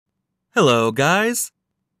Hello guys!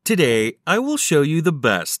 Today I will show you the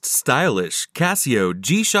best stylish Casio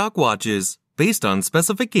G-Shock watches based on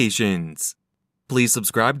specifications. Please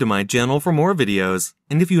subscribe to my channel for more videos,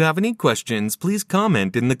 and if you have any questions, please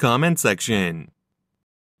comment in the comment section.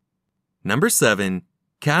 Number 7.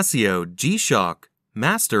 Casio G-Shock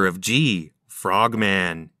Master of G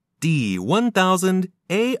Frogman D1000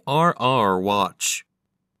 ARR watch.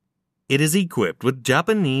 It is equipped with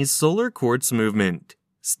Japanese solar quartz movement,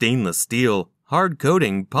 stainless steel, hard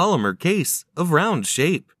coating polymer case of round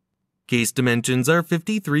shape. Case dimensions are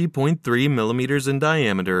 53.3 millimeters in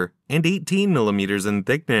diameter and 18 millimeters in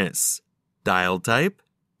thickness. Dial type,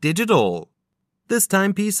 digital. This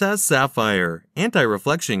timepiece has sapphire,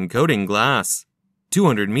 anti-reflection coating glass,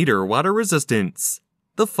 200-meter water resistance.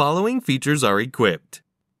 The following features are equipped: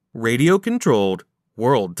 radio-controlled,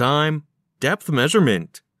 world time, depth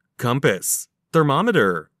measurement, compass,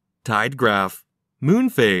 thermometer, tide graph,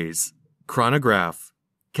 moon phase, chronograph,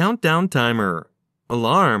 countdown timer,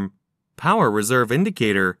 alarm, power reserve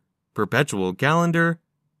indicator, perpetual calendar,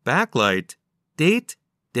 backlight, date,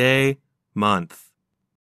 day, month.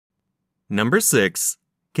 Number 6.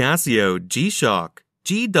 Casio G-Shock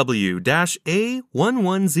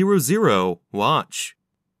GW-A1100 watch.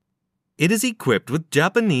 It is equipped with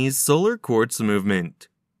Japanese solar quartz movement,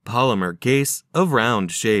 polymer case of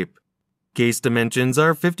round shape. Case dimensions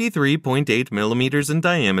are 53.8 millimeters in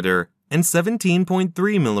diameter and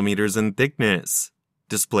 17.3 millimeters in thickness.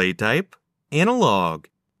 Display type, analog.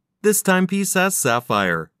 This timepiece has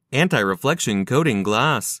sapphire, anti-reflection coating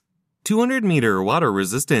glass, 200-meter water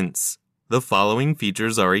resistance. The following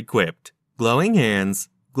features are equipped: glowing hands,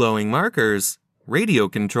 glowing markers,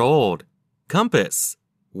 radio-controlled, compass,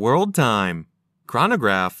 world time,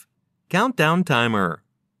 chronograph, countdown timer,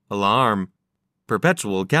 alarm,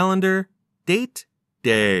 perpetual calendar, date,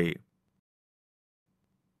 day.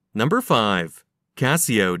 Number 5.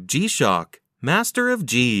 Casio G-Shock Master of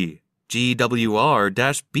G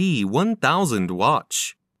GWR-B1000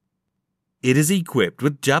 watch. It is equipped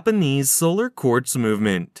with Japanese solar quartz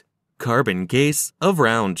movement, carbon case of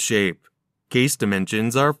round shape. Case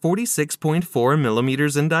dimensions are 46.4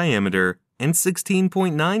 millimeters in diameter and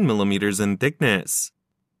 16.9 millimeters in thickness.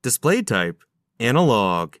 Display type,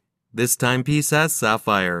 analog. This timepiece has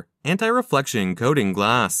sapphire, anti-reflection coating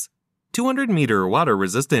glass, 200-meter water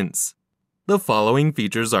resistance. The following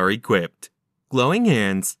features are equipped: glowing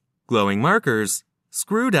hands, glowing markers,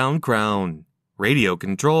 screw-down crown,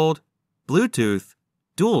 radio-controlled, Bluetooth,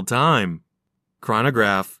 dual time,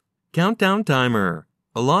 chronograph, countdown timer,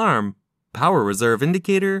 alarm, power reserve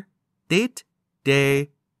indicator, date,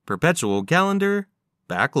 day, perpetual calendar,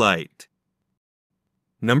 backlight.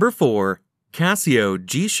 Number 4. Casio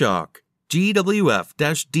G-Shock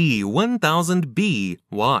GWF-D1000B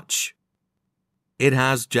watch. It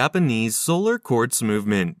has Japanese solar quartz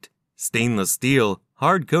movement, stainless steel,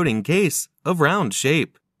 hard coating case of round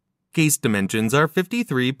shape. Case dimensions are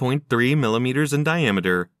 53.3 millimeters in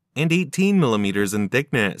diameter and 18 millimeters in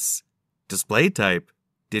thickness. Display type,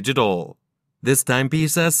 digital. This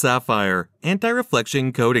timepiece has sapphire,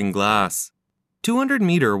 anti-reflection coating glass,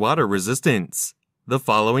 200-meter water resistance. The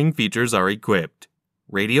following features are equipped: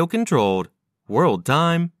 radio-controlled, world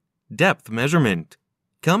time, depth measurement,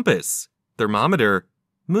 compass, thermometer,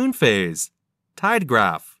 moon phase, tide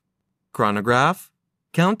graph, chronograph,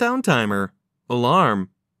 countdown timer,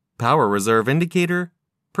 alarm, power reserve indicator,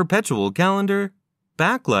 perpetual calendar,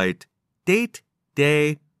 backlight, date,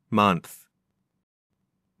 day, month.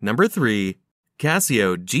 Number 3.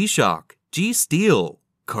 Casio G-Shock G-Steel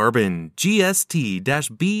Carbon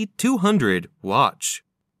GST-B200 watch.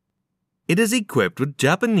 It is equipped with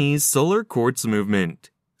Japanese solar quartz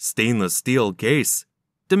movement, stainless steel case.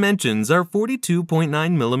 Dimensions are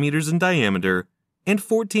 42.9 millimeters in diameter and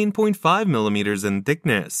 14.5 millimeters in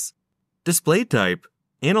thickness. Display type,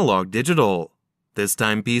 analog digital. This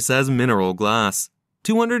timepiece has mineral glass,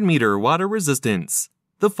 200-meter water resistance.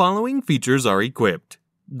 The following features are equipped: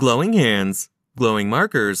 glowing hands, glowing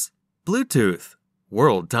markers, Bluetooth,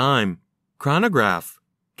 world time, chronograph,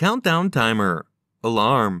 countdown timer,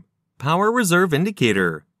 alarm, power reserve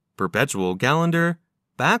indicator, perpetual calendar,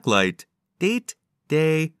 backlight, date,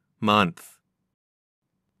 day, month.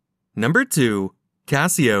 Number 2.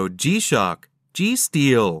 Casio G-Shock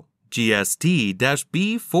G-Steel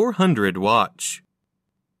GST-B400 watch.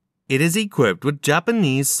 It is equipped with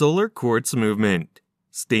Japanese solar quartz movement,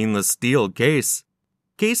 stainless steel case.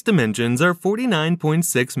 Case dimensions are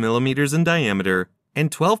 49.6 millimeters in diameter and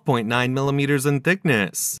 12.9 millimeters in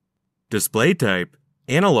thickness. Display type,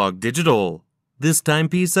 analog digital. This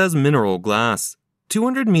timepiece has mineral glass,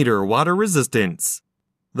 200-meter water resistance.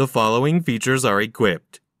 The following features are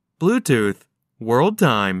equipped: Bluetooth, world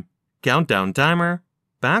time, countdown timer,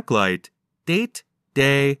 backlight, date,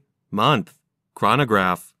 day, month,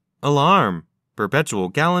 chronograph, alarm,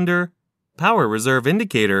 perpetual calendar, power reserve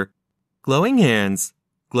indicator, glowing hands,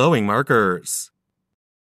 glowing markers.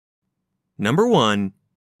 Number 1.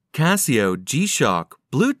 Casio G-Shock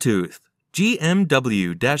Bluetooth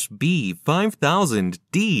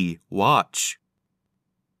GMW-B5000D watch.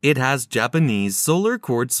 It has Japanese solar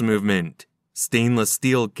quartz movement, stainless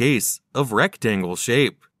steel case of rectangle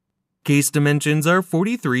shape. Case dimensions are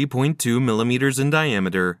 43.2 millimeters in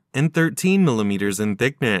diameter and 13 millimeters in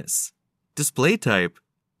thickness. Display type,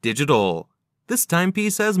 digital. This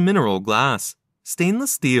timepiece has mineral glass,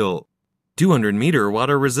 stainless steel, 200-meter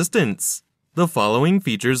water resistance. The following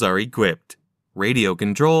features are equipped: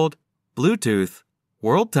 radio-controlled, Bluetooth,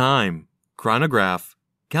 world time, chronograph,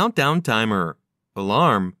 countdown timer,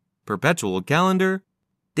 alarm, perpetual calendar,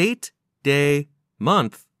 date, day,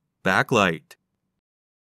 month, backlight.